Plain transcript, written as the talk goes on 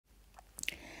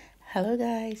Hello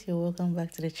guys, you're welcome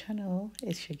back to the channel.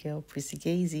 It's your girl Prissy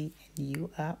Gazy and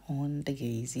you are on the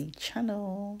Gazy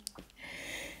channel.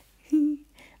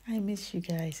 I miss you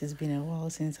guys. It's been a while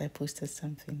since I posted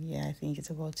something. Yeah, I think it's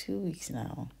about 2 weeks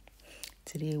now.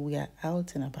 Today we are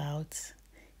out and about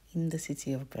in the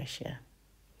city of Brescia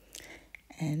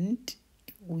and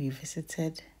we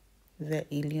visited the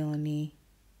Ilioni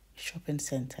shopping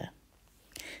center.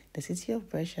 The city of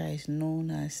Brescia is known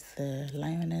as the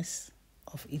Lioness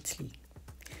of Italy.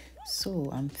 So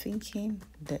I'm thinking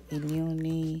the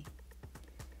Ilioni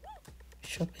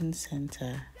shopping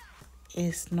center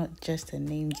is not just a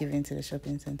name given to the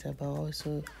shopping center, but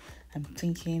also I'm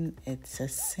thinking it's a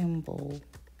symbol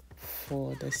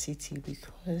for the city,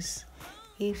 because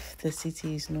if the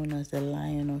city is known as the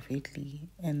Lion of Italy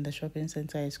and the shopping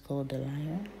center is called the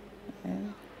Lion,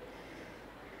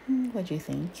 what do you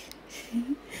think?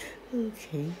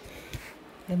 Okay,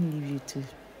 let me leave you to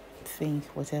think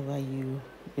whatever you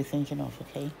be thinking of,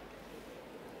 okay?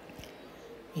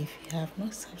 If you have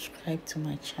not subscribed to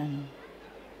my channel,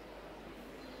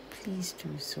 please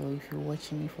do so. If you're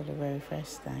watching me for the very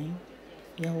first time,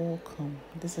 you're welcome.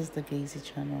 This is the Gazy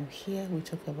channel. Here we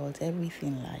talk about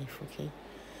everything life, okay?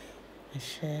 I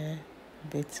share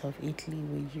bits of Italy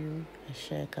with you. I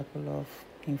share a couple of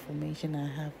information I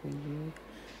have with you.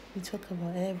 We talk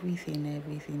about everything you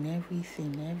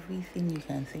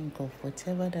can think of.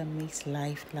 Whatever that makes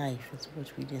life is what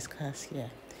we discuss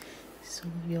here. So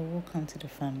you're welcome to the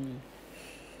family.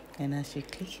 And as you're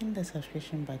clicking the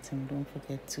subscription button, don't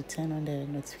forget to turn on the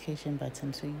notification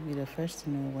button so you'll be the first to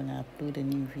know when I upload a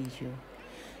new video.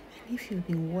 And if you've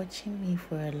been watching me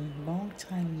for a long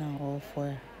time now or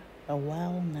for a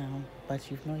while now, but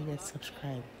you've not yet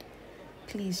subscribed,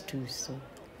 please do so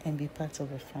and be part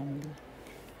of a family.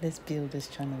 Let's build this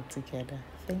channel together.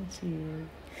 Thank you.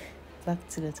 Back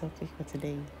to the topic for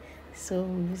today. So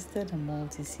we visited the mall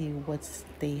to see what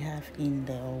they have in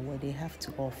there or what they have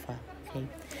to offer. Okay,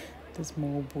 this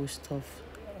mall boasts of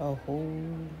a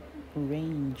whole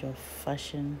range of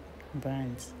fashion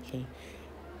brands. Okay,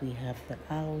 we have the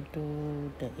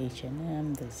Aldo, the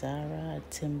H&M, the Zara,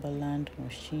 Timberland,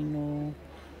 Moschino,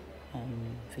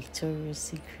 Victoria's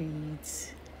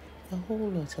Secret, a whole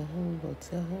lot of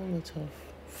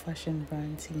fashion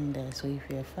brands in there. So if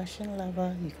you're a fashion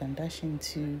lover, you can dash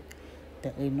into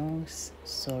the Enos,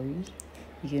 you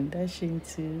can dash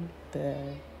into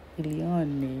the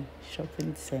Ilione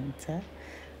shopping center.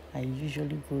 I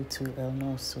usually go to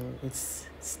El, so it's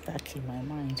stuck in my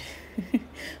mind.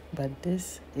 But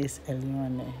this is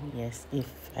Elione, yes,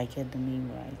 if I get the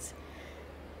name right.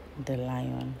 The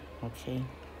lion, okay.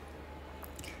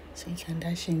 So you can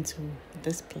dash into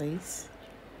this place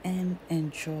and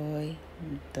enjoy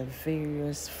the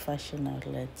various fashion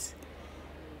outlets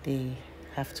they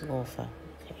have to offer,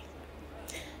 okay.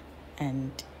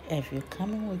 And if you're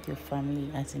coming with your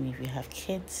family, as in if you have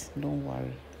kids, don't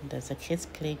worry. There's a kids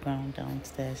playground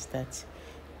downstairs that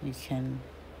you can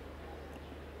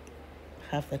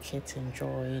have the kids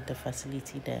enjoy the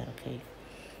facility there, okay.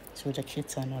 So the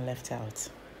kids are not left out.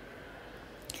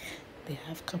 They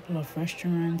have a couple of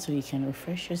restaurants so you can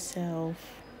refresh yourself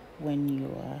when you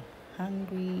are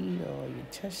hungry or you're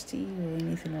thirsty or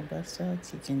anything of that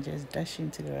sort. You can just dash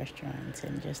into the restaurant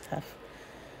and just have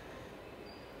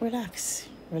relax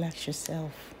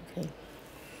yourself, okay.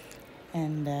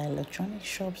 And the electronic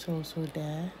shops also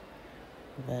there.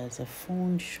 There's a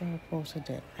phone shop also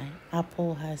there.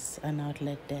 Apple has an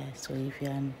outlet there, so if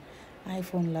you're an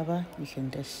iPhone lover, you can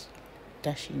just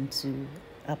dash into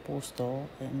Apple store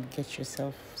and get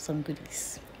yourself some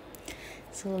goodies.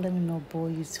 So let me not bore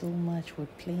you too much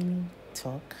with plain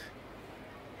talk.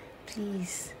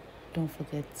 Please don't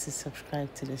forget to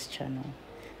subscribe to this channel.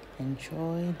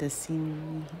 Enjoy the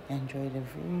scenery, enjoy the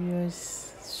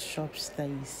various shops that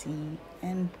you see.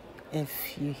 And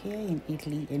if you're here in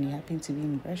Italy and you happen to be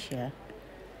in Brescia,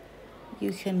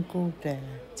 you can go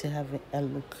there to have a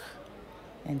look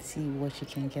and see what you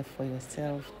can get for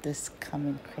yourself this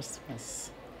coming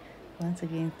Christmas. Once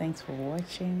again, thanks for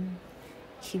watching.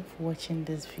 Keep watching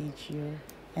this video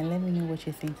and let me know what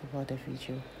you think about the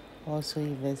video. Also,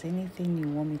 if there's anything you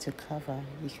want me to cover,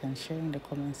 you can share in the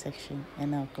comment section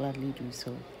and I'll gladly do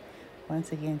so.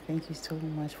 Once again, thank you so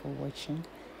much for watching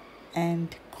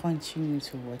and continue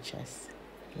to watch us.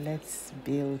 Let's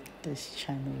build this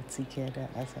channel together,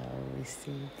 as I always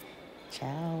say.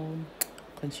 Ciao.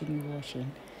 Continue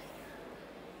watching.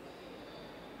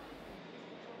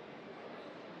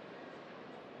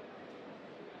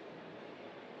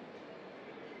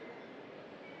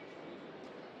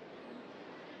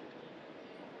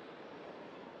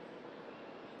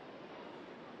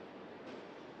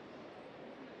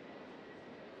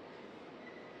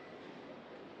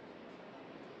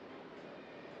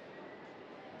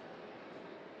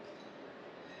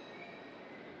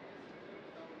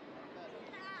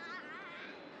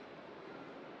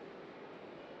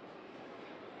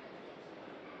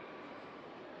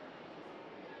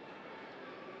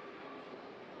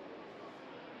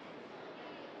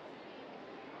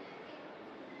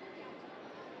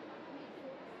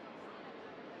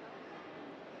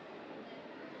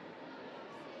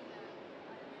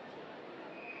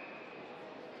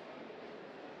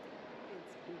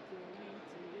 going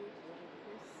to look like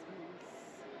Christmas.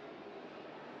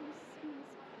 Christmas,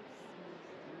 Christmas.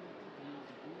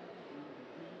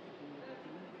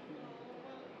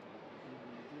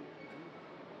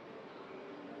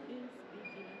 It's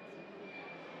beginning to look like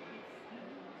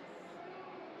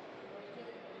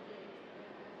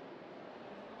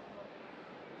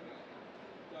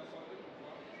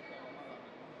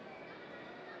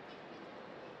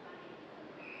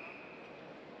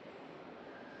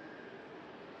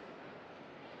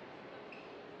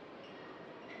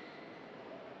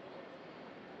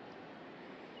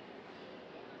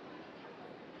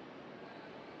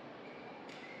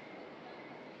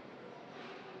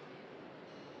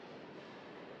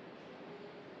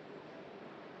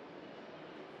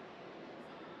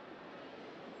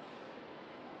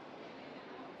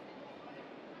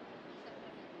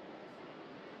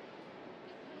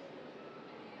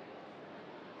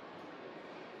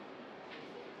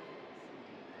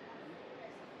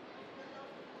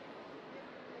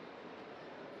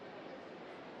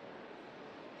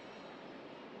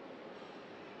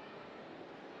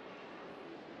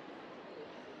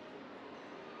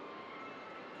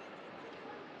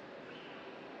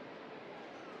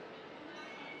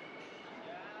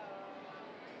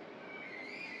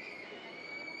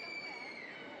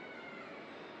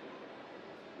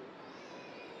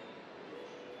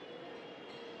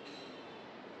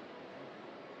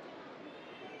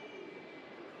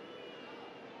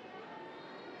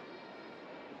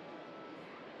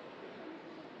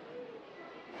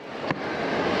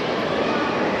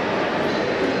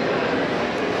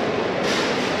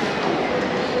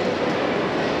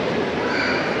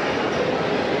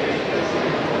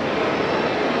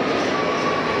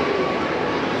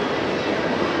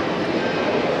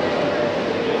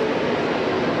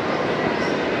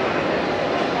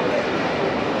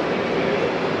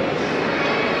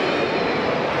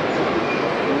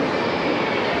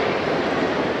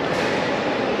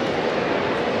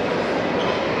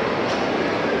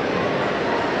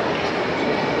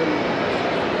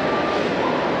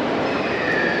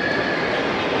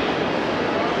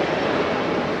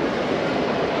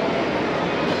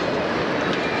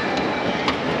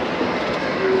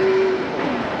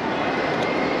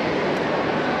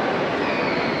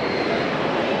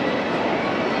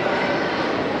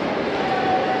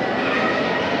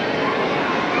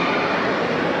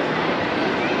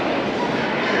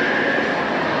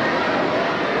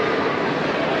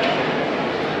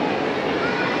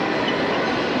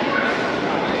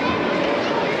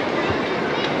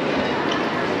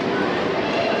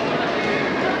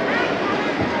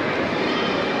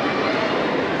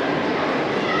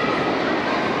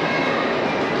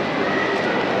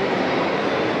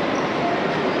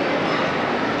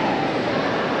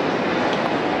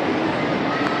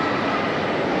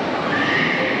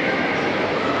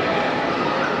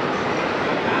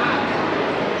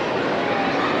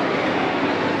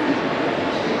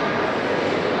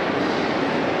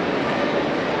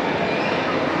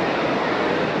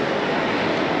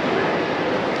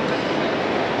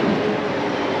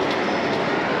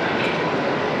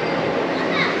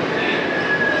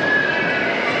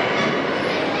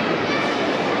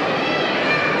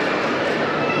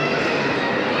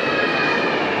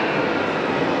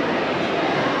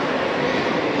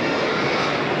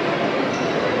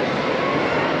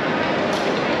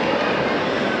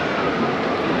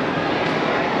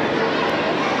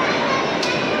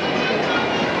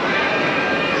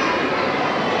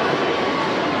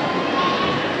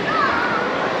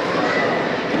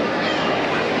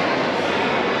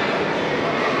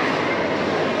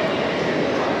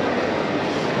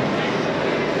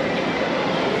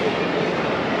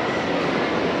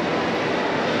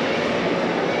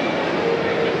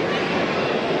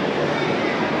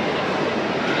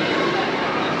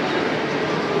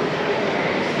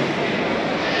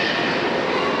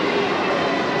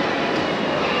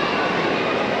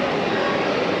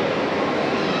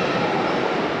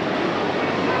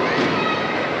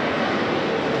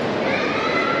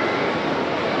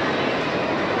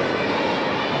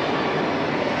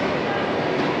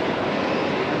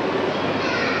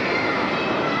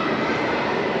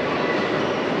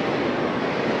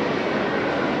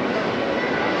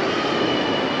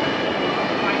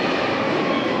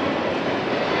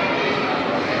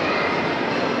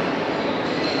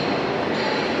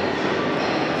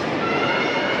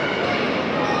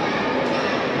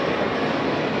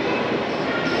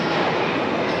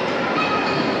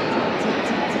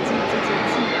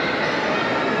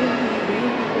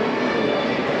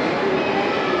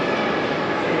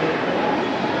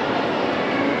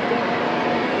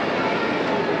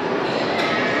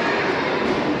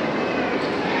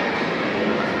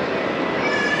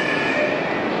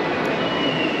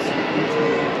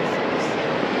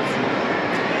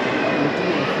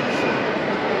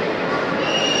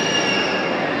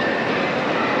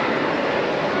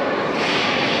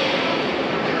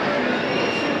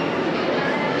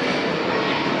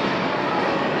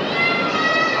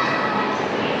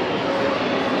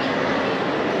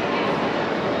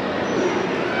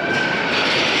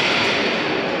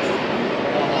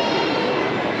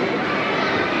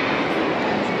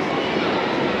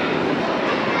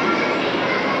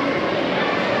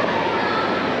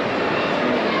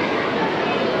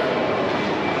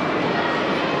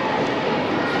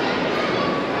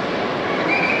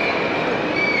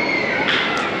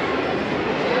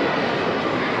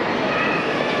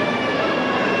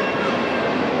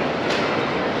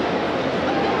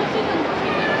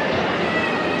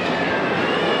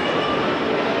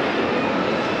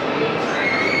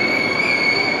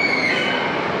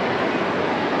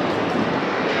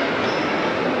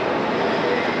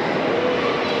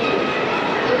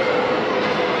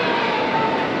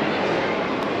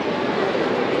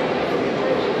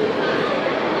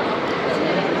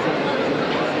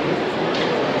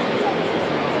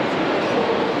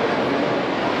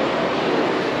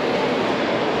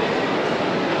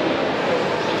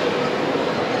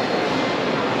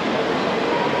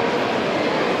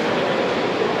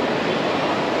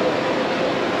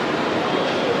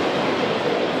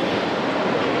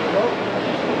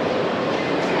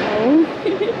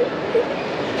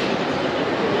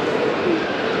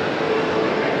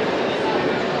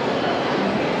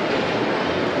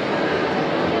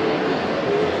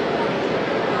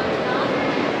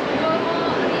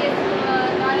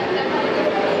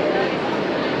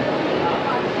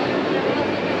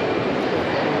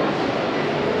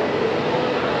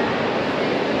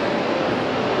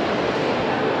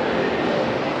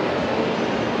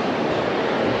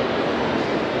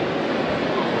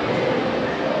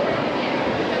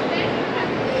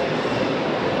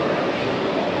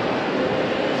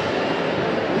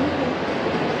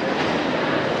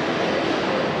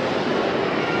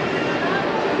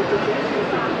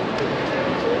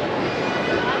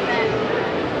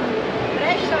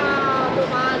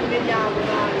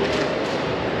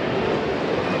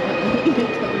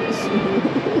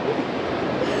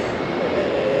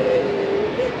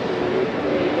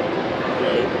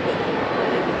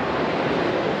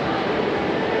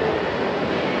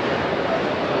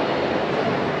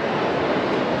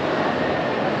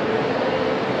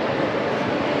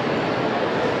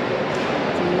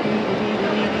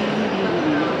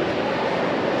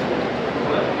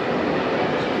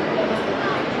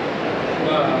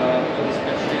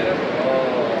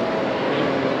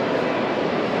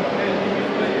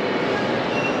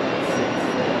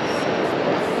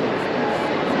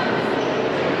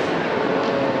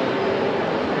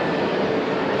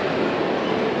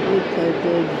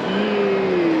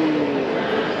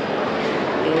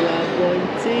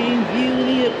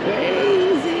look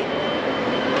crazy.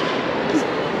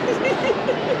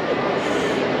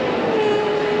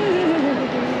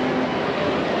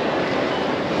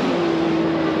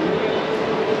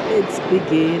 It's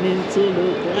beginning to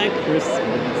look like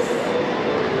Christmas.